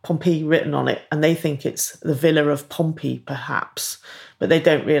Pompeii written on it, and they think it's the Villa of Pompey, perhaps, but they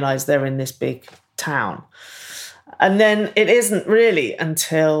don't realise they're in this big town. And then it isn't really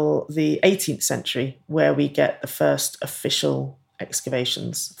until the 18th century where we get the first official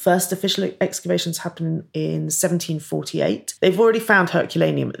excavations. First official excavations happen in 1748. They've already found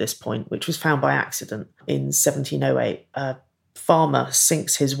Herculaneum at this point, which was found by accident in 1708. A farmer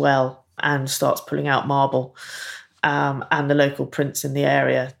sinks his well and starts pulling out marble. And the local prince in the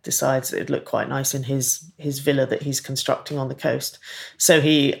area decides that it'd look quite nice in his villa that he's constructing on the coast. So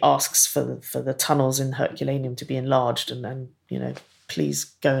he asks for the tunnels in Herculaneum to be enlarged and please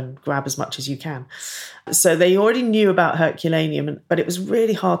go and grab as much as you can. So they already knew about Herculaneum, but it was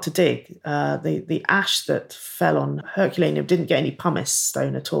really hard to dig. The ash that fell on Herculaneum didn't get any pumice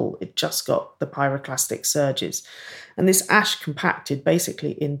stone at all. It just got the pyroclastic surges. And this ash compacted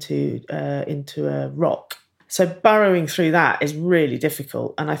basically into a rock. So burrowing through that is really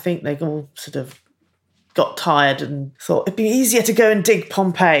difficult. And I think they all sort of got tired and thought it'd be easier to go and dig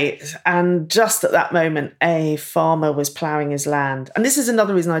Pompeii. And just at that moment, a farmer was ploughing his land. And this is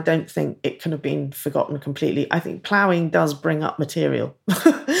another reason I don't think it can have been forgotten completely. I think ploughing does bring up material.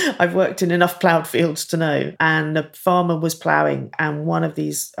 I've worked in enough ploughed fields to know. And the farmer was ploughing, and one of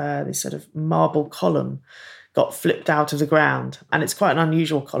these sort of marble column got flipped out of the ground. And it's quite an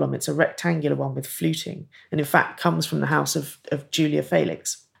unusual column. It's a rectangular one with fluting, and in fact comes from the house of Julia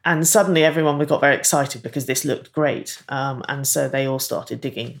Felix. And suddenly everyone got very excited because this looked great. And so they all started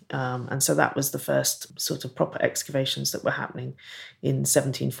digging. And so that was the first sort of proper excavations that were happening in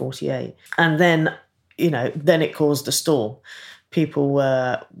 1748. And then it caused a storm. People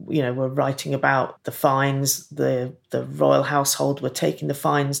were writing about the finds. The royal household were taking the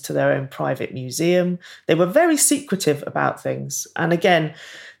finds to their own private museum. They were very secretive about things. And again,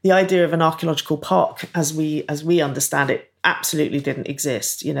 the idea of an archaeological park, as we understand it, absolutely didn't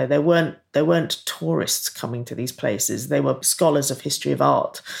exist. There weren't tourists coming to these places. They were scholars of history of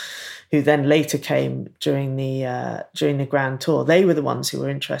art, who then later came during the Grand Tour. They were the ones who were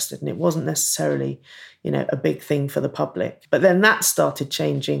interested, and it wasn't necessarily a big thing for the public. But then that started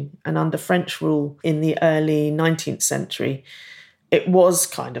changing, and under French rule in the early 19th century, it was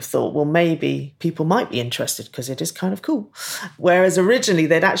kind of thought, well, maybe people might be interested because it is kind of cool. Whereas originally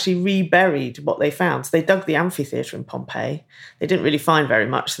they'd actually reburied what they found. So they dug the amphitheatre in Pompeii. They didn't really find very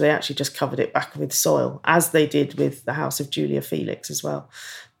much, so they actually just covered it back with soil, as they did with the house of Julia Felix as well.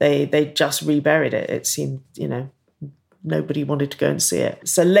 They just reburied it. It seemed, nobody wanted to go and see it.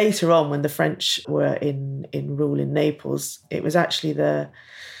 So later on, when the French were in rule in Naples, it was actually the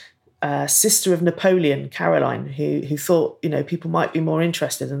sister of Napoleon, Caroline, who thought, people might be more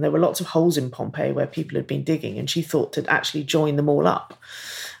interested. And there were lots of holes in Pompeii where people had been digging, and she thought to actually join them all up.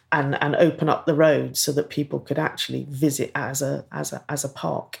 and open up the road so that people could actually visit as a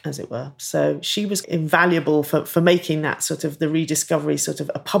park, as it were. So she was invaluable for making that sort of the rediscovery sort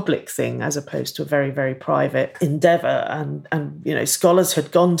of a public thing as opposed to a very, very private endeavour. And scholars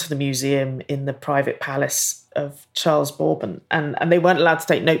had gone to the museum in the private palace of Charles Bourbon, and they weren't allowed to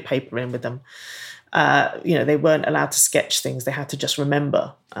take notepaper in with them. They weren't allowed to sketch things. They had to just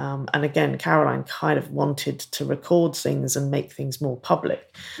remember. And again, Caroline kind of wanted to record things and make things more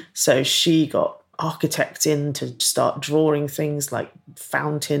public. So she got architects in to start drawing things like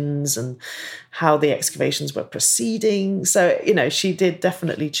fountains and how the excavations were proceeding. So, she did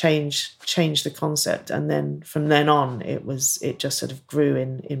definitely change the concept. And then from then on, it just sort of grew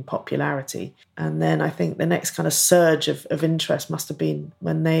in popularity. And then I think the next kind of surge of interest must have been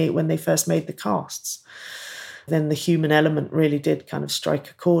when they first made the casts. Then the human element really did kind of strike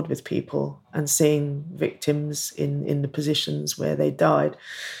a chord with people, and seeing victims in the positions where they died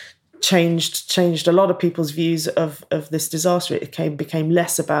changed a lot of people's views of this disaster. It became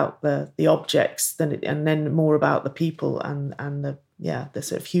less about the objects and then more about the people and the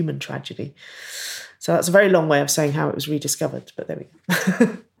sort of human tragedy. So that's a very long way of saying how it was rediscovered, but there we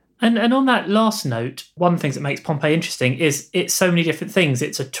go. And on that last note, one of the things that makes Pompeii interesting is it's so many different things.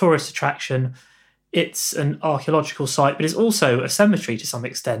 It's a tourist attraction, it's an archaeological site, but it's also a cemetery to some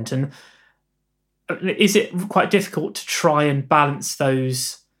extent. And is it quite difficult to try and balance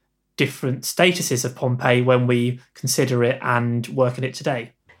those different statuses of Pompeii when we consider it and work at it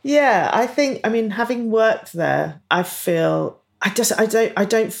today? Yeah, having worked there, I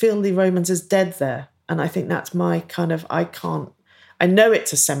don't feel the Romans as dead there. And I think that's my kind of, I know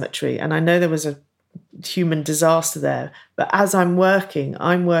it's a cemetery and I know there was a human disaster there, but as I'm working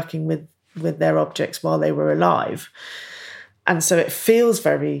with their objects while they were alive. And so it feels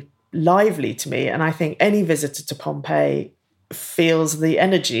very lively to me. And I think any visitor to Pompeii feels the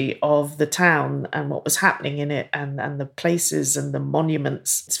energy of the town and what was happening in it and the places and the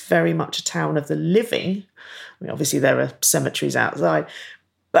monuments. It's very much a town of the living. I mean, obviously there are cemeteries outside,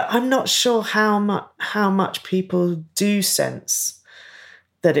 but I'm not sure how much people do sense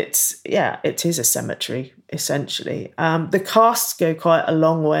that it is a cemetery, essentially. The casts go quite a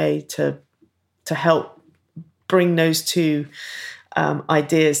long way to help bring those two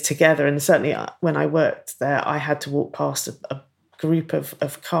ideas together. And certainly when I worked there, I had to walk past a group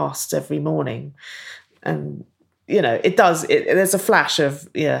of casts every morning. And, there's a flash of,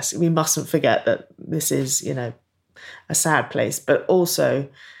 yes, we mustn't forget that this is, a sad place. But also,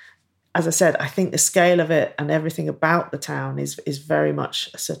 as I said, I think the scale of it and everything about the town is very much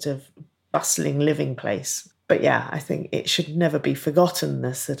a sort of bustling living place. But yeah, I think it should never be forgotten,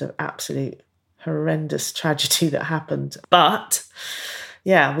 the sort of absolute horrendous tragedy that happened. But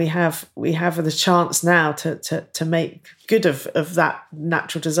yeah, we have the chance now to make good of that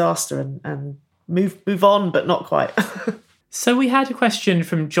natural disaster and move on, but not quite. So we had a question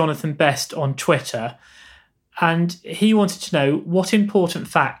from Jonathan Best on Twitter, and he wanted to know what important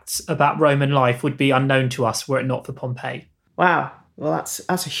facts about Roman life would be unknown to us were it not for Pompeii. Wow. Well, that's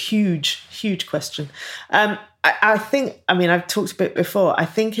a huge, huge question. I think, I've talked a bit before. I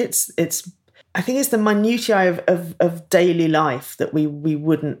think it's the minutiae of daily life that we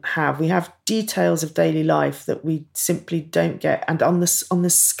wouldn't have. We have details of daily life that we simply don't get, and on the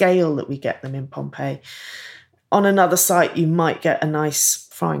scale that we get them in Pompeii. On another site, you might get a nice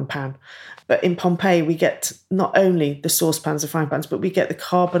frying pan, but in Pompeii, we get not only the saucepans and frying pans, but we get the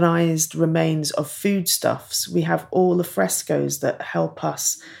carbonized remains of foodstuffs. We have all the frescoes that help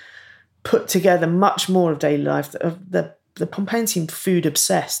us put together much more of daily life. The Pompeians seemed food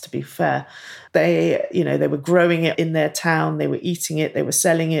obsessed, to be fair. They were growing it in their town, they were eating it, they were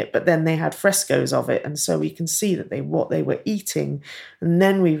selling it, but then they had frescoes of it. And so we can see that what they were eating. And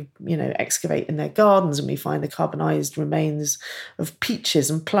then we, excavate in their gardens and we find the carbonized remains of peaches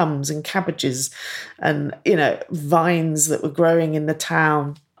and plums and cabbages and, vines that were growing in the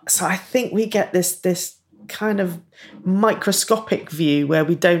town. So I think we get this kind of microscopic view where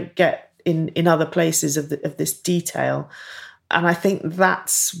we don't get in other places of this detail. And I think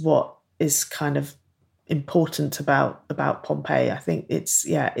that's what is kind of important about Pompeii. I think it's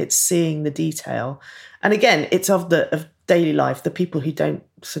seeing the detail. And again, it's of daily life, the people who don't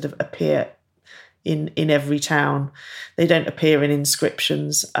sort of appear in every town. They don't appear in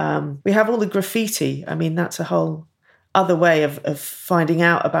inscriptions. We have all the graffiti. That's a whole other way of finding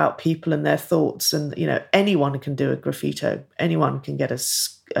out about people and their thoughts. And, anyone can do a graffito. Anyone can get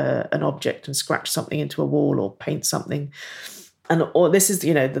an object and scratch something into a wall or paint something. Or this is,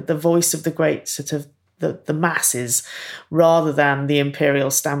 the voice of the great sort of the masses, rather than the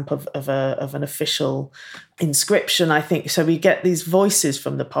imperial stamp of an official inscription, I think. So we get these voices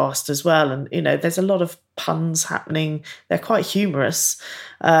from the past as well. And, there's a lot of puns happening. They're quite humorous.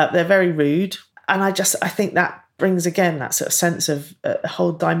 They're very rude. And I think that brings, again, that sort of sense of a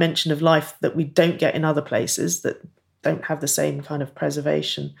whole dimension of life that we don't get in other places that don't have the same kind of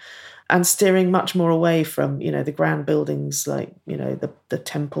preservation. And steering much more away from, the grand buildings like, the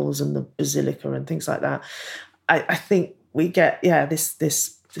temples and the basilica and things like that. I think we get,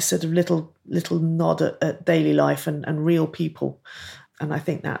 this sort of little nod at daily life and real people. And I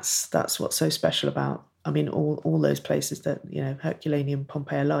think that's what's so special about, all those places that, Herculaneum,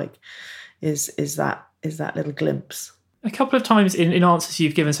 Pompeii alike, is that little glimpse. A couple of times in answers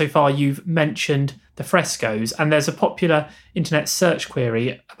you've given so far, you've mentioned the frescoes, and there's a popular internet search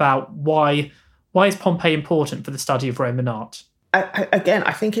query about why is Pompeii important for the study of Roman art?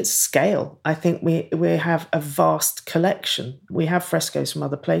 I think it's scale. I think we have a vast collection. We have frescoes from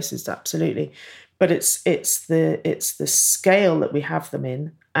other places, absolutely, but it's the scale that we have them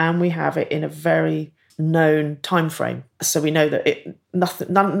in, and we have it in a very known time frame. So we know that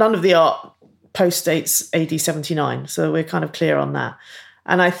none of the art postdates AD 79, so we're kind of clear on that.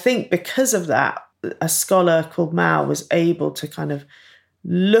 And I think because of that, a scholar called Mao was able to kind of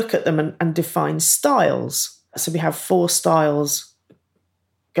look at them and define styles. So we have 4 styles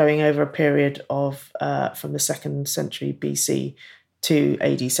going over a period of from the 2nd century BC to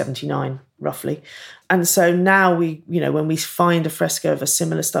AD 79, roughly. And so now when we find a fresco of a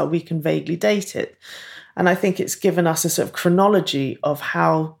similar style, we can vaguely date it. And I think it's given us a sort of chronology of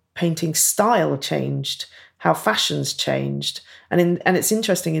how painting style changed, how fashions changed. And it's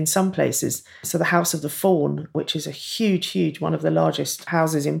interesting in some places. So the House of the Faun, which is a huge, one of the largest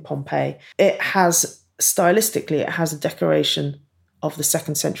houses in Pompeii, it has a decoration of the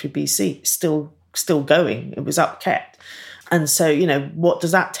 2nd century BC still going. It was upkept. And so, what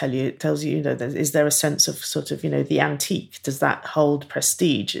does that tell you? It tells you, is there a sense of sort of, the antique? Does that hold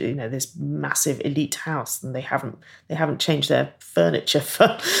prestige? This massive elite house, and they haven't changed their furniture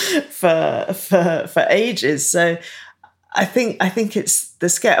for ages. So I think it's the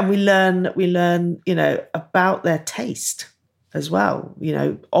scale, and we learn, about their taste as well.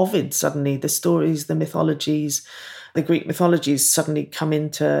 Ovid, suddenly the stories, the mythologies, the Greek mythologies suddenly come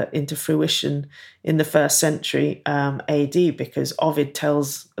into fruition in the 1st century AD, because Ovid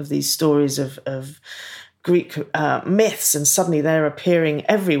tells of these stories of Greek myths, and suddenly they're appearing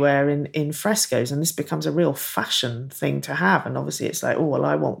everywhere in frescoes, and this becomes a real fashion thing to have. And obviously it's like, oh, well,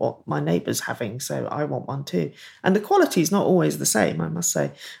 I want what my neighbour's having, so I want one too. And the quality is not always the same, I must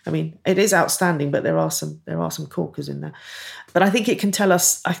say. It is outstanding, but there are some corkers in there. But I think it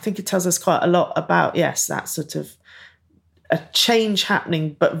tells us quite a lot about, yes, that sort of a change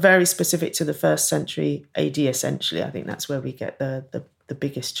happening, but very specific to the 1st century AD, essentially. I think that's where we get the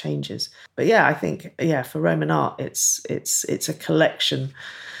biggest changes. But yeah, I think, for Roman art, it's a collection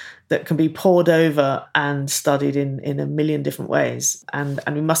that can be pored over and studied in a million different ways. And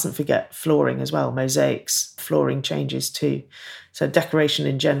we mustn't forget flooring as well, mosaics, flooring changes too. So decoration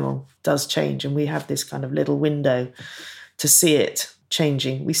in general does change, and we have this kind of little window to see it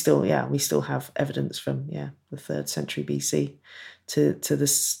changing. We still have evidence from the 3rd century BC to the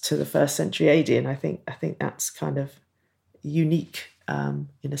 1st century AD, and I think that's kind of unique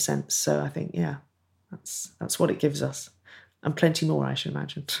in a sense. So I think that's what it gives us, and plenty more, I should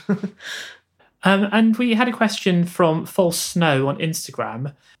imagine. And we had a question from False Snow on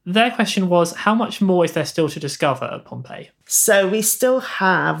Instagram. Their question was, how much more is there still to discover at Pompeii? So we still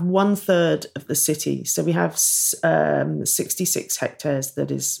have 1/3 of the city. So we have 66 hectares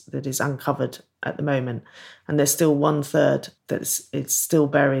that is uncovered at the moment. And there's still 1/3 it's still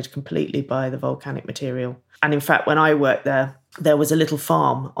buried completely by the volcanic material. And in fact, when I worked there was a little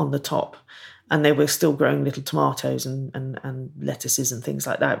farm on the top, and they were still growing little tomatoes and lettuces and things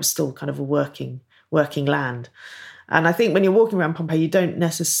like that. It was still kind of a working land. And I think when you're walking around Pompeii, you don't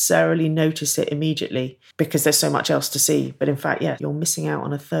necessarily notice it immediately because there's so much else to see. But in fact, you're missing out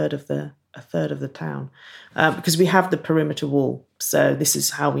on a third of the town because we have the perimeter wall. So this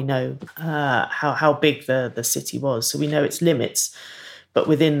is how we know how big the city was. So we know its limits, but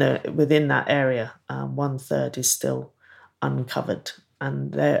within that area, 1/3 is still uncovered.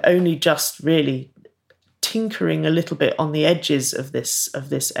 And they're only just really tinkering a little bit on the edges of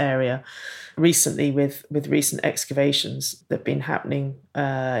this area recently with recent excavations that have been happening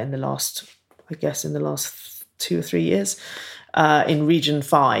in the last 2 or 3 years in Region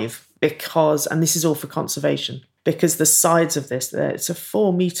 5, and this is all for conservation, because the sides of this, it's a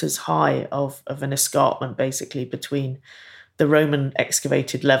 4 meters high of an escarpment basically between the Roman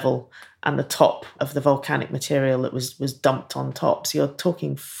excavated level and the top of the volcanic material that was dumped on top. So you're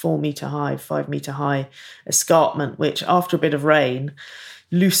talking 4 metre high, 5 metre high escarpment, which after a bit of rain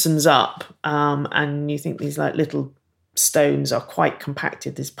loosens up, and you think these like little stones are quite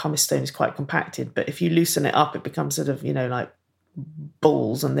compacted. This pumice stone is quite compacted, but if you loosen it up, it becomes sort of, like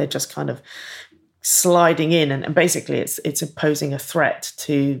balls, and they're just kind of sliding in, and basically it's posing a threat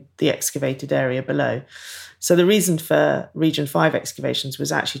to the excavated area below. So the reason for Region 5 excavations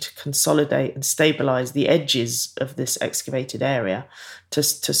was actually to consolidate and stabilise the edges of this excavated area to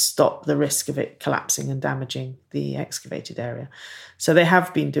stop the risk of it collapsing and damaging the excavated area. So they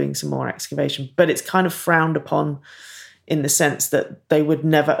have been doing some more excavation, but it's kind of frowned upon in the sense that they would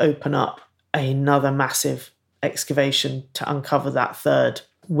never open up another massive excavation to uncover that third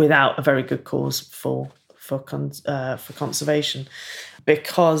without a very good cause for conservation,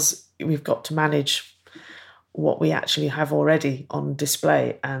 because we've got to manage what we actually have already on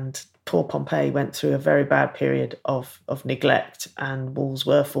display. And poor Pompeii went through a very bad period of neglect, and walls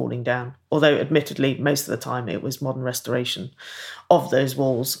were falling down. Although admittedly, most of the time it was modern restoration of those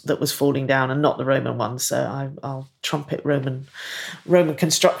walls that was falling down and not the Roman ones. So I'll trumpet Roman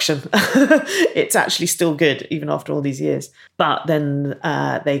construction. It's actually still good, even after all these years. But then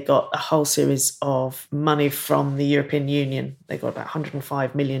they got a whole series of money from the European Union. They got about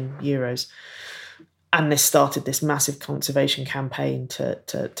 105 million euros. And this started this massive conservation campaign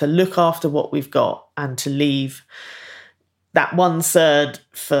to look after what we've got and to leave that 1/3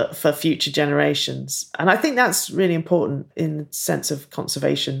 for future generations. And I think that's really important in the sense of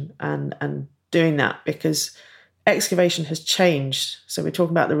conservation and doing that, because excavation has changed. So we're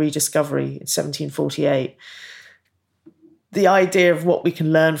talking about the rediscovery in 1748. The idea of what we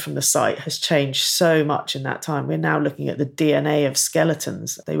can learn from the site has changed so much in that time. We're now looking at the DNA of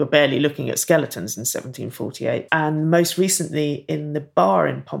skeletons. They were barely looking at skeletons in 1748. And most recently in the bar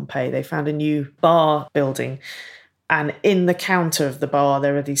in Pompeii, they found a new bar building. And in the counter of the bar,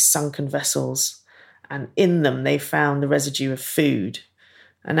 there are these sunken vessels. And in them, they found the residue of food.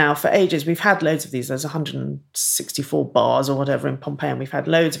 And now for ages, we've had loads of these. There's 164 bars or whatever in Pompeii, and we've had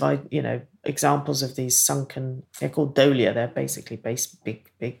loads of, examples of these sunken, they're called dolia. They're basically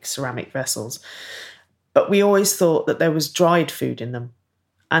big ceramic vessels. But we always thought that there was dried food in them.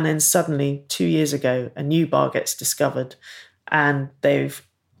 And then suddenly, 2 years ago, a new bar gets discovered, and they've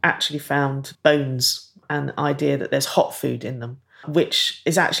actually found bones and the idea that there's hot food in them, which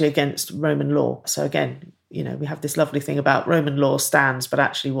is actually against Roman law. So again, we have this lovely thing about Roman law stands, but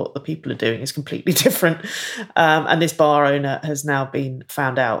actually what the people are doing is completely different. And this bar owner has now been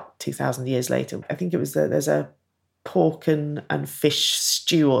found out 2,000 years later. I think it was there's a pork and fish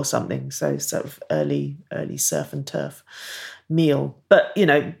stew or something. So sort of early surf and turf meal. But,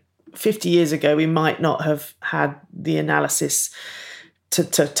 50 years ago, we might not have had the analysis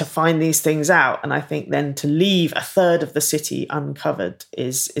to find these things out. And I think then to leave 1/3 of the city uncovered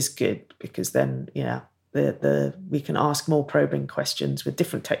is good, because then, we can ask more probing questions with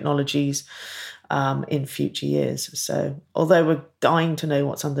different technologies in future years. So although we're dying to know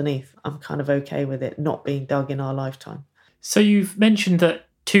what's underneath, I'm kind of okay with it not being dug in our lifetime. So you've mentioned that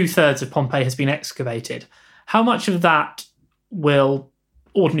 2/3 of Pompeii has been excavated. How much of that will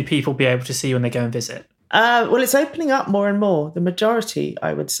ordinary people be able to see when they go and visit? Well, it's opening up more and more. The majority,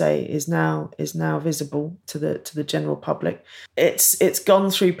 I would say, is now visible to the general public. It's gone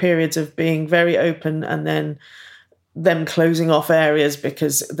through periods of being very open and then them closing off areas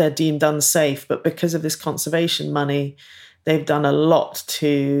because they're deemed unsafe. But because of this conservation money, they've done a lot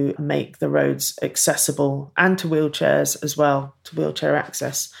to make the roads accessible, and to wheelchairs as well, to wheelchair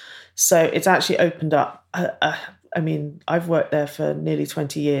access. So it's actually opened up I've worked there for nearly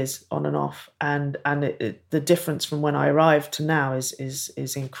 20 years on and off, and the difference from when I arrived to now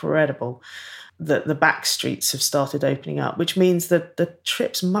is incredible. The back streets have started opening up, which means that the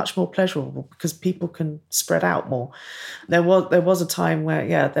trip's much more pleasurable because people can spread out more. There was a time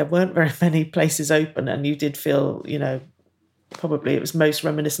where, there weren't very many places open, and you did feel, probably it was most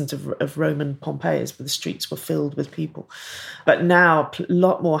reminiscent of Roman Pompeii, where the streets were filled with people. But now a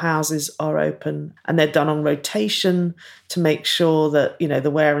lot more houses are open, and they're done on rotation to make sure that, the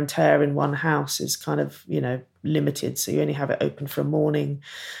wear and tear in one house is kind of, limited. So you only have it open for a morning,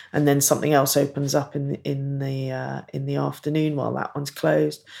 and then something else opens up in the afternoon while that one's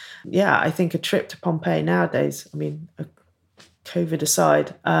closed. Yeah, I think a trip to Pompeii nowadays, COVID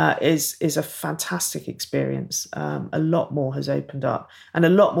aside, is a fantastic experience. A lot more has opened up, and a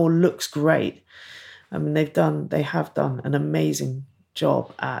lot more looks great. They have done an amazing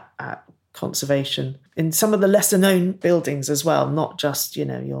job at conservation in some of the lesser known buildings as well, not just,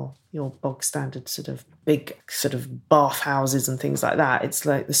 your bog standard sort of big sort of bath houses and things like that. It's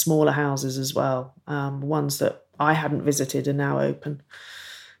like the smaller houses as well, ones that I hadn't visited are now open.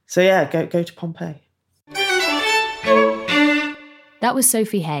 So yeah, go to Pompeii. That was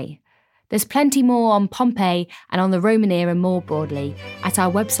Sophie Hay. There's plenty more on Pompeii and on the Roman era more broadly at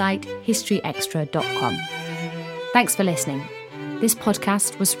our website historyextra.com. Thanks for listening. This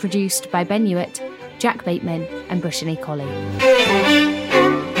podcast was produced by Ben Hewitt, Jack Bateman and Brishani Colley.